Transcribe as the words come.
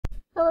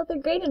Hello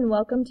third grade and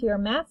welcome to your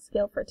math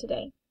skill for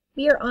today.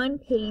 We are on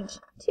page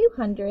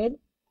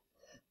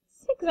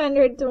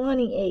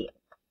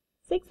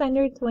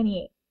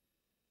 628.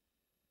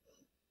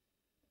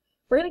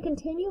 We're going to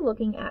continue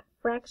looking at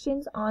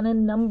fractions on a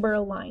number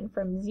line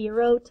from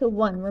 0 to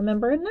 1.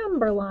 Remember, a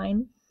number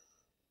line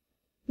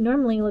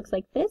normally looks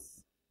like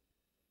this.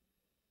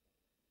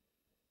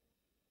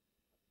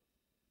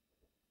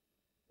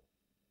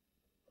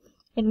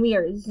 And we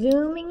are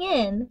zooming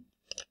in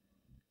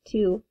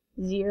to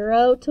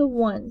 0 to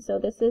 1. So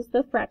this is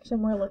the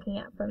fraction we're looking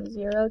at from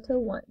 0 to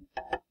 1.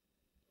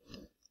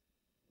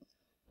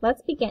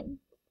 Let's begin.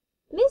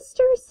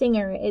 Mr.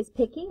 Singer is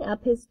picking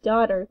up his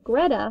daughter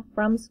Greta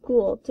from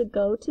school to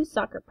go to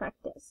soccer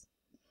practice.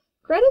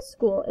 Greta's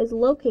school is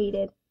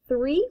located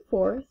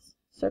 3/4,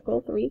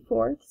 circle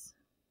 3/4,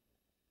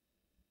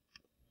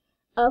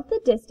 of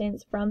the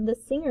distance from the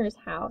Singer's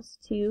house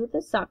to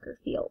the soccer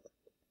field.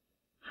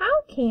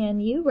 How can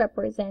you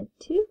represent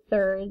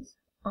 2/3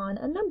 on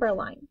a number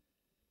line?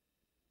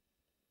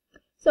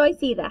 So I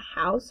see the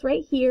house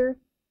right here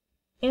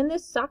and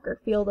this soccer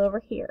field over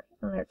here.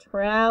 And they're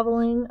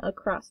traveling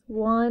across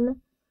it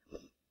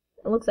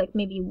looks like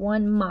maybe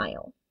 1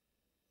 mile.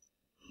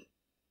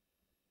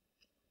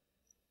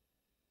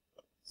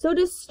 So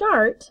to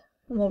start,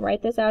 and we'll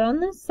write this out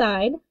on this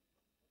side,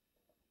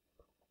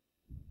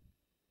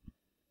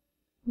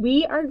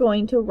 we are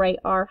going to write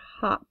our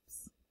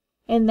hops.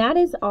 And that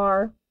is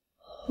our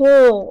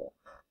whole.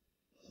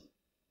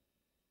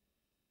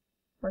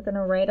 We're going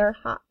to write our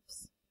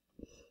hops.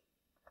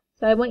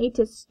 So I want you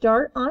to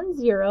start on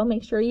 0.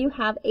 Make sure you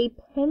have a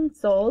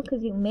pencil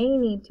because you may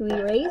need to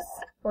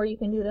erase, or you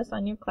can do this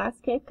on your class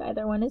kick.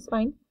 Either one is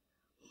fine.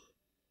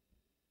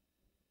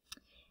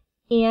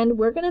 And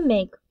we're going to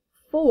make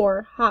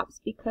 4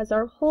 hops because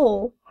our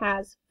whole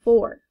has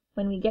 4.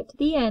 When we get to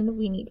the end,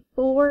 we need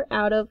 4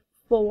 out of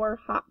 4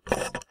 hops.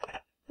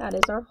 That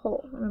is our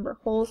whole. Remember,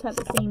 wholes have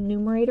the same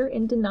numerator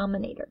and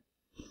denominator.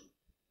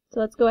 So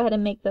let's go ahead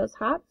and make those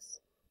hops.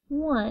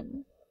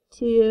 1,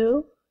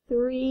 2,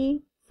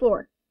 3,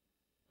 4.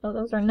 Oh,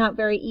 those are not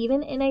very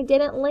even, and I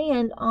didn't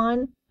land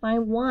on my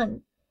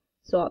 1.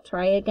 So I'll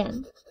try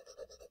again.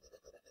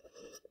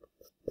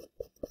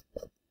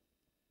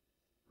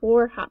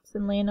 4 hops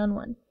and land on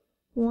 1.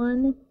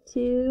 1,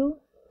 2,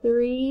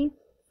 3,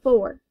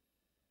 4.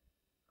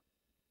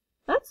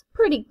 That's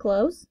pretty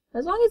close.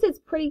 As long as it's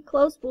pretty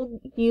close, we'll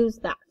use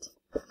that.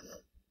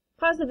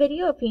 Pause the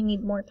video if you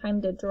need more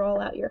time to draw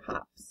out your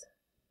hops.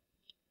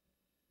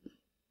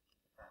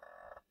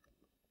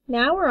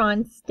 Now we're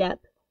on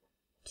step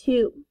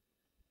 2.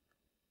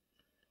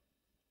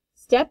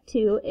 Step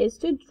 2 is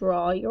to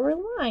draw your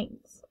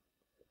lines.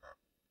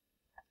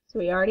 So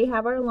we already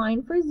have our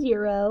line for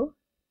 0.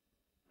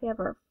 We have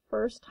our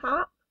first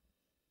hop,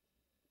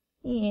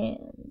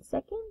 and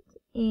second,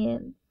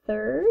 and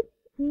third,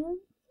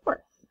 and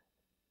fourth.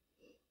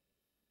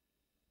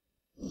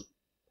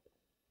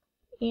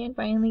 And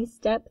finally,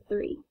 step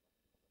 3.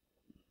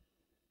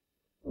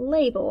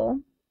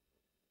 Label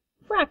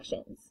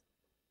fractions.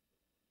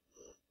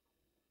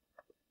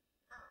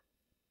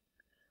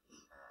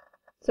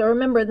 So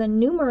remember, the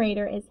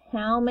numerator is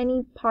how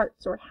many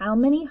parts or how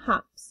many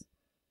hops.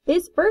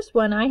 This first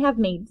one I have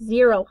made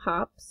 0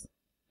 hops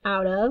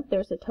out of.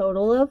 There's a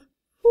total of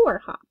 4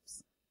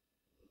 hops.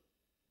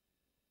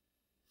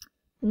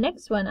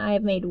 Next one I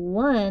have made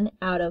 1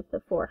 out of the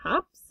 4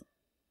 hops.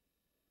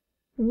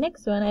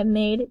 Next one I've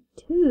made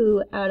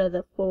 2 out of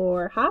the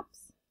 4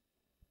 hops.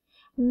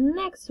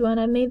 Next one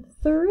I made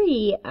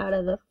 3 out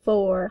of the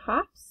 4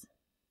 hops.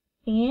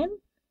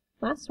 And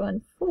last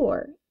one,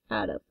 4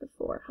 out of the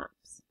 4 hops.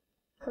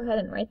 Go ahead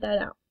and write that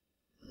out.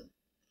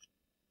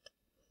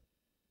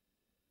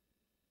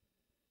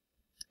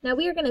 Now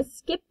we are going to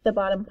skip the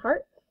bottom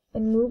part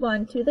and move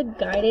on to the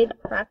guided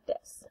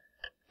practice.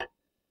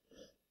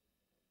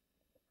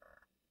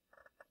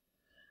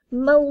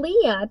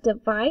 Malia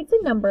divides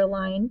a number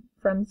line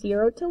from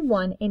 0 to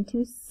 1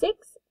 into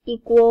 6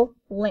 equal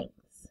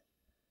lengths.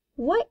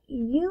 What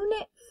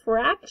unit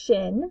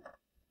fraction,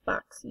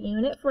 box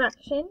unit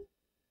fraction,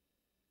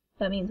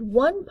 that means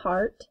 1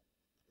 part,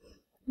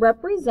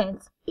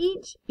 represents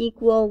each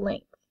equal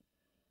length?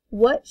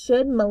 What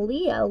should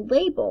Malia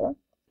label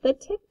the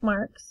tick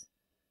marks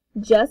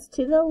just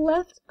to the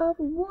left of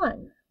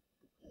 1?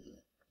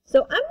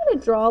 So I'm going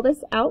to draw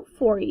this out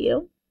for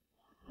you.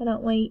 I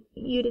don't want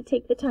you to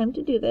take the time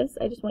to do this.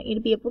 I just want you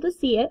to be able to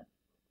see it.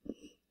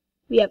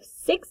 We have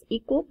 6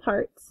 equal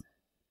parts.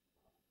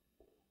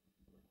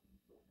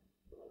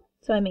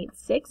 So I made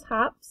 6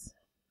 hops.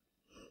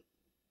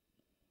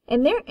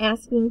 And they're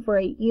asking for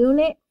a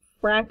unit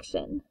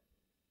fraction.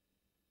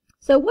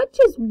 So which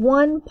is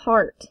 1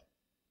 part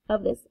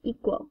of this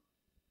equal?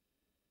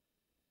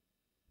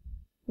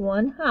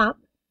 1 hop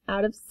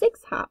out of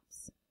 6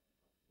 hops.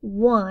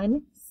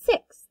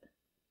 1/6.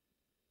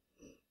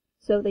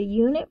 So the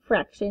unit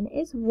fraction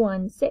is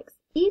 1/6.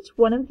 Each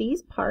one of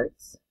these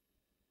parts,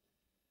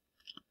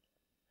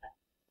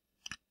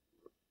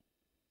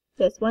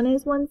 this one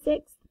is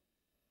 1/6,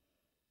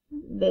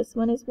 this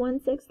one is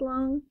 1/6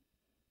 long,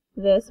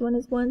 This one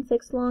is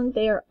 1/6 long.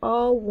 They are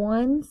all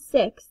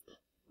 1/6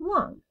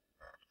 long.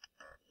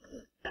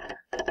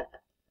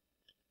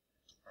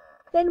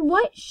 Then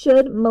what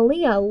should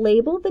Malia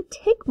label the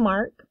tick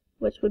mark,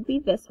 which would be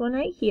this one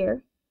right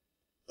here,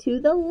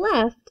 to the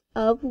left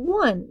of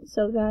 1?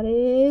 So that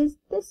is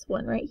this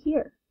one right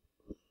here.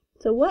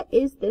 So what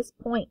is this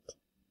point?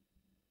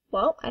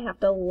 Well, I have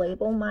to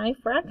label my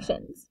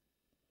fractions.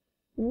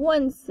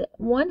 One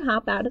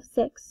hop out of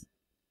 6,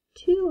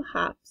 2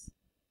 hops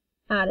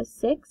out of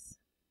 6,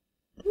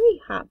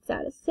 3 hops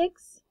out of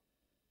 6,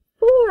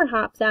 4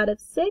 hops out of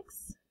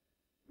 6,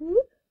 5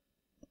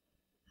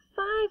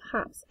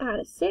 hops out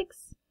of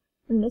 6,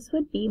 and this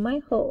would be my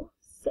whole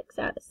 6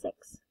 out of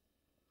 6.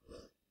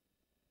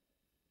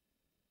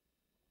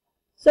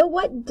 So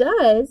what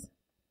does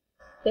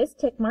this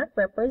tick mark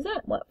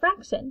represent? What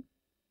fraction?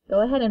 Go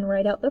ahead and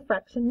write out the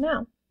fraction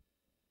now.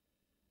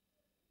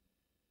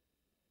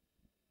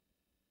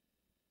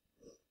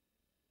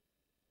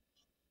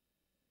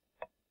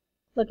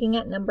 Looking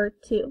at number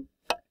 2.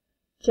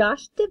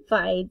 Josh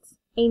divides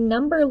a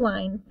number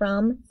line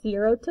from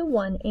 0 to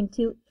 1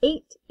 into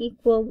 8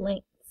 equal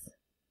lengths.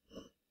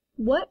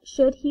 What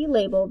should he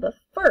label the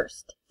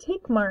first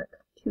tick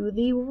mark to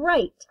the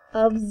right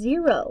of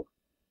 0?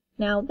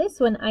 Now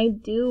this one I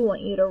do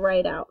want you to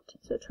write out.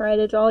 So try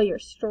to draw your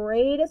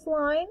straightest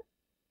line.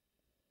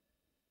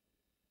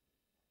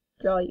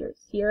 Draw your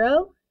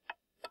 0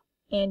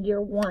 and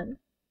your 1.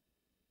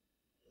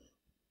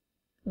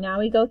 Now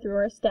we go through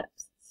our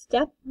steps.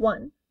 Step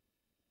 1.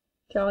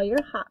 Draw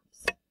your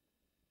hops.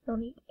 You'll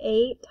need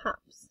 8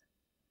 hops.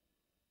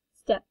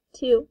 Step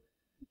 2.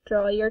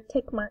 Draw your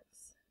tick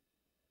marks.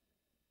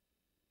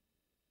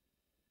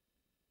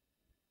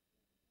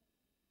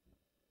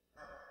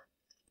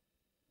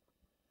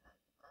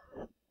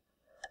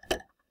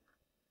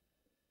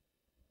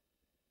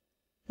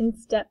 In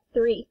step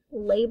 3,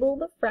 label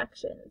the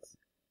fractions.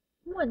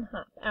 1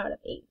 hop out of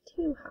 8,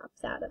 2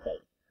 hops out of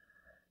 8.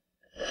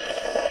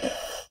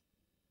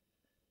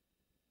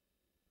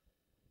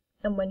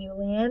 And when you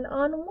land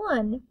on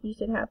 1, you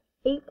should have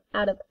 8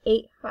 out of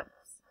 8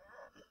 hops.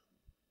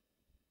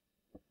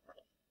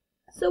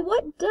 So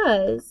what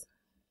does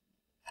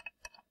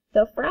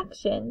the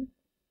fraction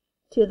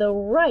to the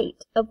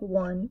right of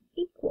 1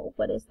 equal?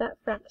 What is that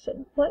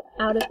fraction? What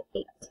out of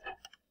 8?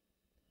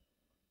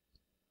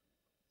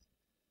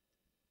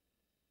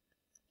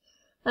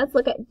 Let's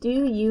look at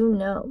do you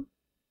know.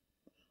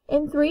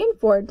 In 3 and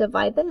 4,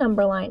 divide the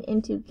number line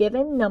into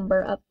given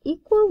number of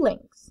equal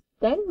lengths.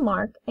 Then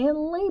mark and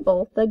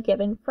label the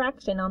given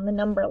fraction on the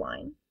number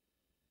line.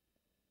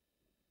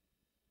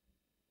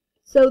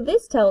 So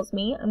this tells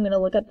me, I'm going to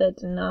look at the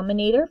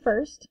denominator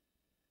first.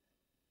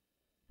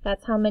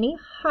 That's how many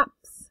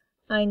hops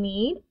I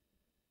need.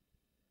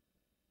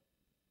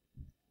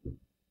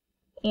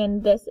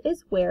 And this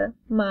is where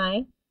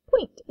my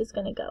point is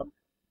going to go.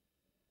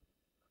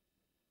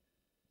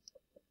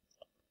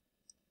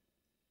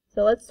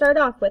 So let's start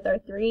off with our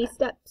 3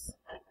 steps.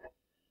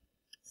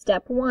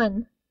 Step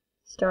 1.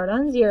 Start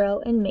on 0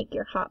 and make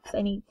your hops.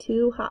 I need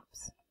 2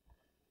 hops.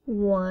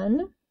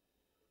 1,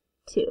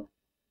 2.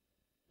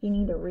 You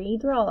need to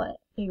redraw it.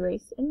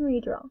 Erase and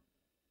redraw.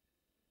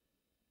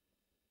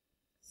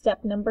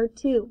 Step number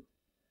 2.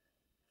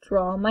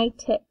 Draw my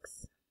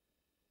ticks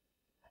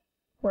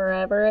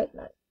wherever it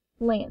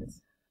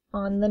lands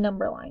on the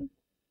number line.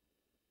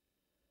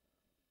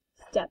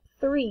 Step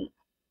 3.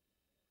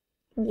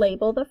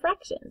 Label the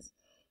fractions.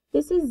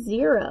 This is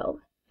 0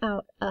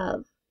 out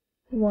of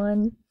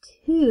 1,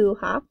 2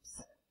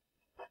 hops.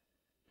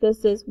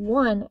 This is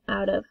 1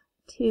 out of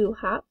 2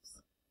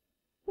 hops.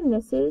 And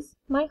this is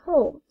my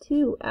whole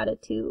 2 out of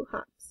 2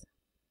 hops.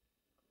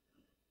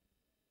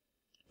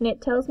 And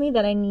it tells me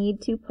that I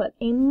need to put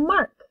a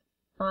mark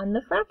on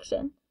the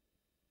fraction.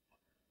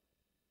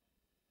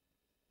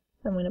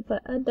 I'm going to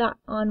put a dot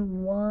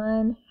on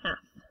 1/2.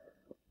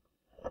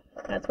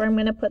 That's where I'm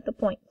going to put the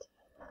point.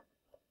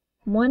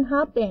 1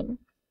 hop in.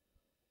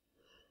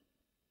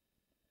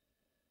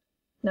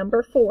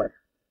 Number 4.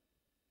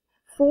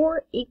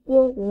 4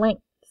 equal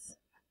lengths.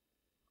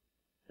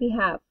 We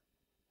have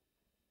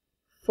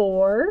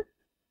 4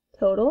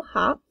 total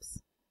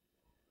hops,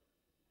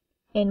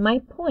 and my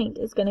point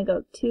is going to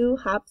go 2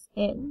 hops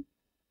in.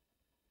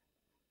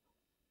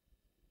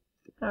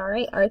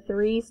 Alright, our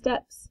 3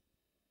 steps.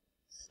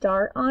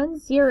 Start on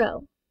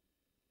 0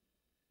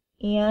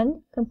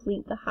 and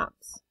complete the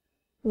hops.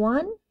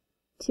 1,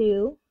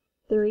 2,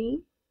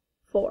 3,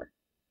 4.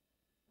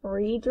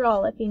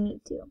 Redraw if you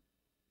need to.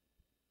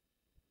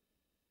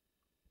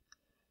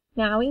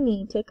 Now we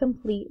need to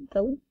complete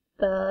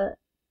the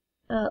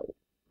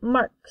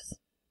marks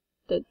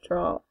to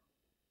draw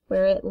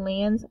where it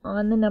lands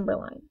on the number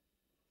line.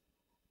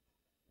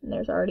 And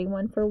there's already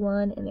one for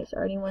 1 and there's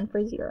already one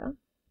for 0.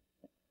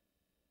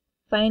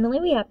 Finally,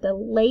 we have to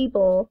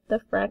label the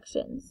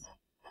fractions.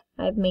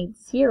 I've made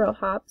 0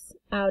 hops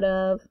out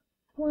of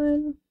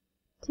 1,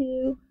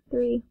 2,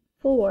 3,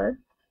 4.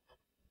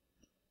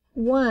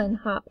 1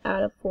 hop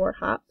out of 4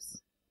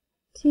 hops.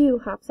 2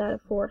 hops out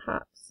of 4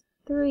 hops.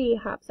 3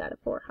 hops out of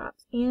 4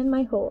 hops, and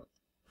my whole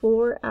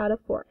 4 out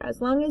of 4.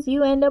 As long as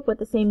you end up with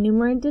the same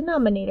numerator and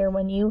denominator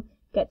when you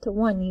get to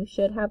 1, you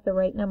should have the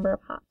right number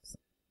of hops.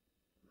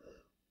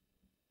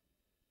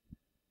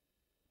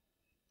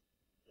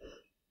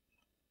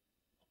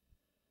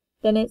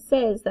 Then it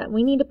says that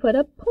we need to put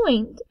a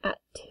point at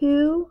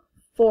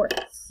 2/4.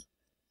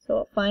 So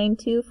we'll find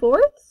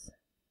 2/4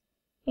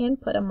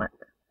 and put a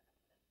mark.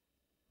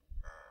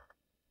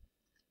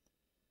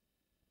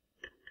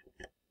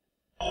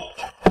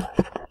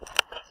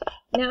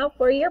 Now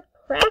for your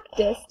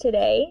practice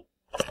today,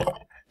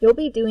 you'll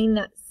be doing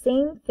that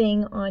same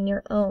thing on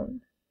your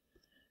own.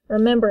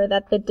 Remember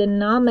that the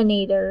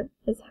denominator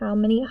is how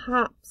many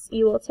hops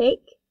you will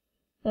take,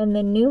 and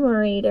the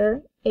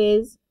numerator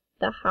is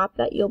the hop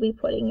that you'll be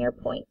putting your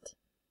point.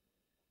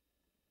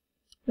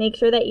 Make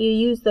sure that you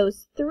use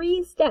those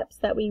 3 steps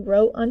that we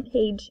wrote on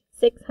page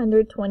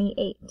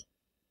 628.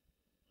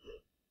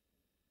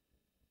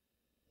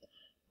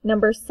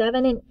 Number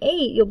 7 and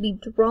 8, you'll be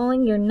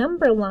drawing your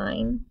number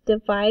line.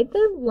 Divide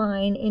the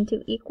line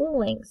into equal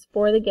lengths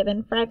for the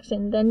given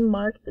fraction, then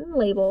mark and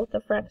label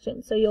the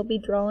fraction. So you'll be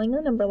drawing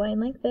a number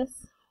line like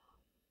this,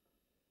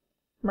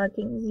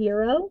 marking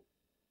 0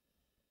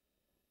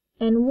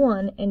 and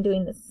 1, and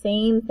doing the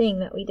same thing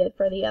that we did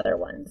for the other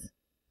ones.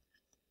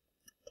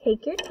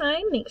 Take your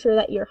time, make sure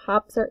that your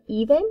hops are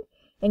even,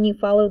 and you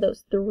follow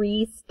those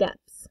 3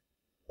 steps.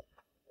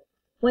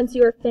 Once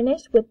you are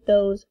finished with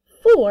those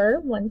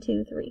 4, 1,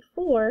 2, 3,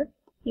 4,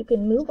 you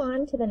can move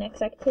on to the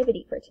next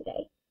activity for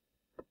today.